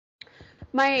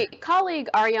My colleague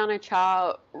Ariana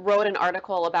Cha wrote an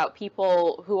article about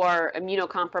people who are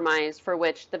immunocompromised for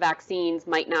which the vaccines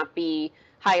might not be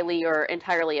highly or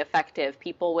entirely effective.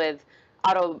 People with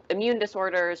autoimmune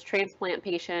disorders, transplant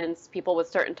patients, people with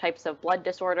certain types of blood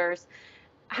disorders.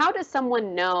 How does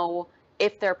someone know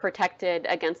if they're protected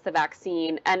against the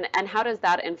vaccine, and how does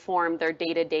that inform their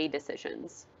day-to-day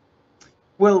decisions?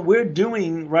 Well, we're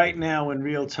doing right now in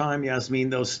real time, Yasmin,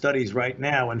 those studies right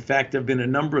now. In fact, there have been a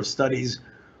number of studies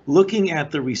looking at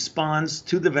the response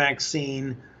to the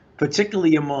vaccine,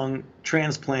 particularly among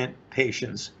transplant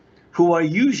patients who are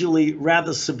usually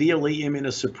rather severely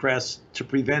immunosuppressed to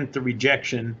prevent the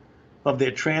rejection of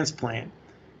their transplant.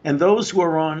 And those who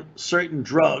are on certain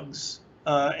drugs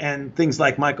and things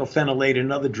like mycophenolate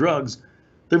and other drugs,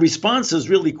 the response is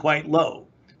really quite low.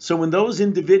 So in those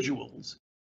individuals,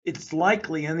 it's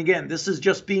likely, and again, this is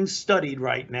just being studied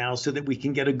right now so that we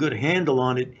can get a good handle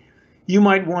on it. You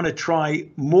might want to try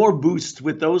more boosts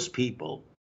with those people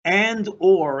and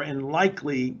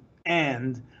likely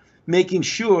and making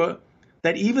sure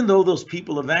that even though those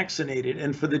people are vaccinated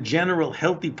and for the general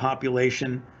healthy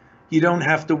population, you don't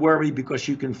have to worry because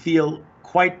you can feel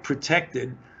quite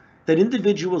protected, that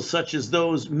individuals such as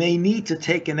those may need to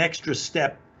take an extra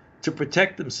step to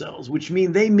protect themselves, which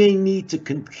means they may need to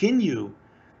continue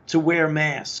to wear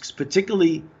masks,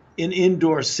 particularly in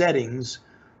indoor settings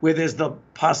where there's the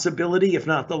possibility, if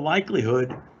not the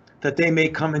likelihood, that they may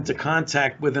come into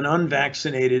contact with an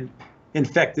unvaccinated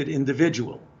infected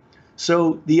individual.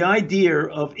 So the idea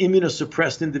of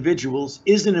immunosuppressed individuals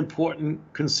is an important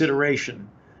consideration.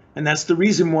 And that's the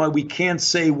reason why we can't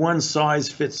say one size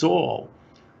fits all.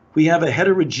 We have a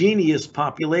heterogeneous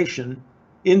population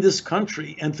in this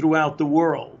country and throughout the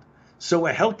world. So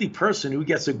a healthy person who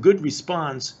gets a good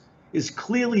response is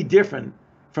clearly different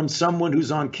from someone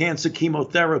who's on cancer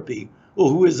chemotherapy or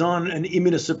who is on an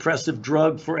immunosuppressive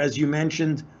drug for, as you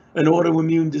mentioned, an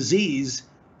autoimmune disease,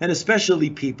 and especially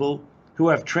people who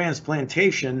have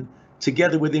transplantation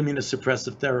together with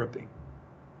immunosuppressive therapy.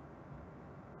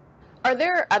 Are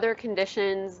there other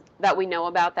conditions that we know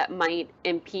about that might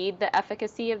impede the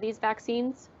efficacy of these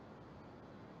vaccines?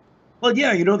 Well,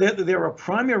 yeah, there are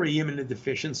primary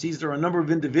immunodeficiencies. There are a number of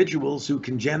individuals who,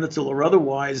 congenital or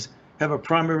otherwise, have a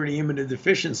primary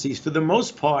immunodeficiencies. For the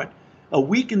most part, a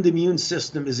weakened immune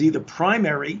system is either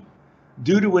primary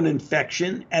due to an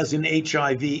infection, as in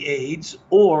HIV/AIDS,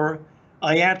 or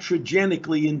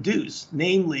iatrogenically induced,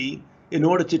 namely, in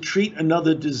order to treat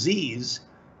another disease,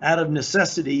 out of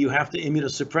necessity, you have to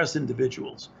immunosuppress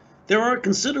individuals. There are a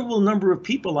considerable number of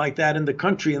people like that in the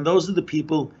country, and those are the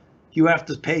people you have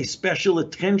to pay special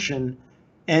attention,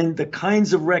 and the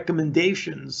kinds of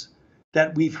recommendations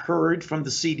that we've heard from the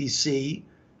CDC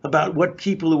about what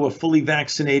people who are fully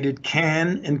vaccinated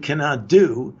can and cannot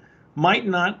do might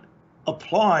not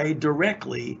apply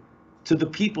directly to the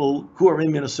people who are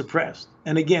immunosuppressed.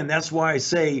 And again, that's why I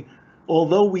say,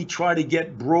 although we try to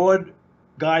get broad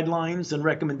guidelines and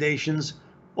recommendations,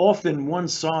 often one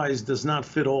size does not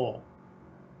fit all.